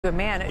A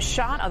man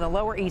shot on the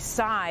Lower East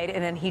Side,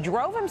 and then he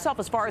drove himself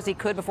as far as he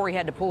could before he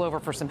had to pull over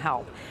for some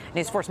help.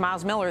 News 4's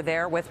Myles Miller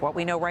there with what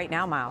we know right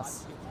now,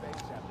 Myles.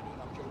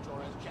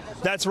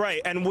 That's right,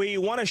 and we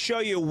want to show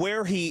you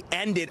where he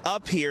ended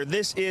up here.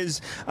 This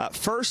is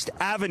First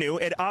Avenue.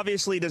 It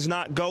obviously does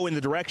not go in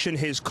the direction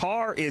his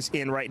car is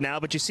in right now,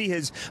 but you see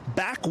his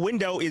back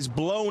window is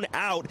blown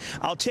out.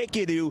 I'll take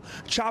you to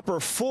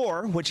Chopper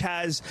 4, which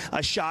has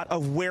a shot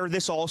of where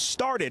this all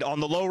started on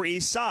the Lower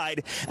East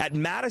Side at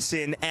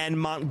Madison and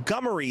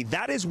Montgomery.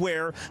 That is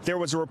where there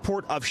was a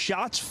report of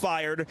shots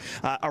fired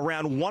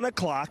around 1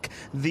 o'clock.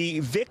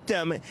 The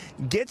victim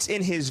gets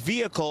in his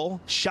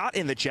vehicle, shot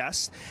in the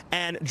chest,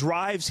 and drives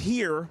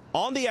here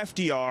on the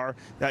FDR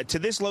to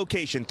this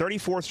location,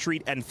 34th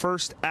Street and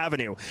First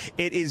Avenue.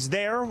 It is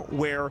there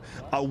where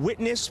a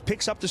witness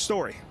picks up the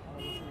story.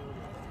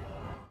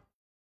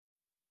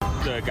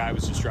 The guy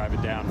was just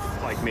driving down,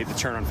 made the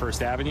turn on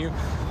First Avenue,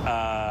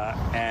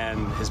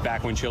 and his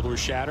back windshield was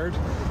shattered.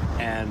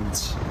 And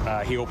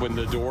he opened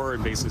the door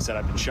and basically said,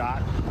 "I've been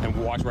shot," and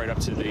walked right up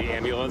to the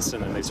ambulance,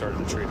 and then they started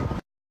to treat him.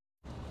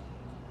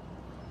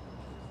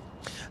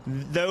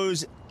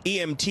 Those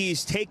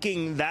EMTs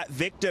taking that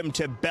victim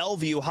to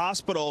Bellevue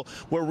Hospital,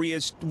 where we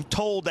is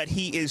told that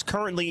he is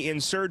currently in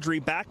surgery.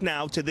 Back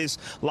now to this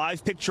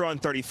live picture on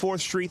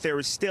 34th Street. There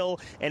is still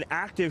an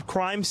active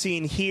crime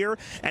scene here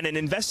and an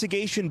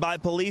investigation by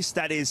police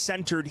that is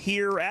centered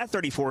here at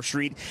 34th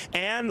Street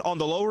and on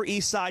the Lower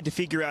East Side to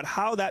figure out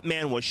how that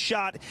man was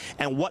shot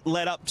and what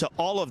led up to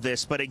all of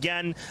this. But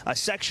again, a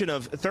section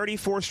of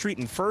 34th Street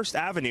and First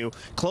Avenue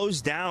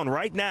closed down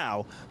right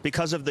now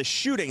because of the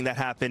shooting that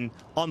happened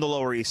on the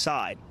Lower East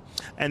Side.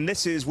 And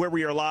this is where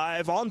we are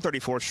live on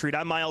 34th Street.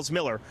 I'm Myles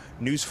Miller,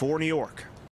 News 4 New York.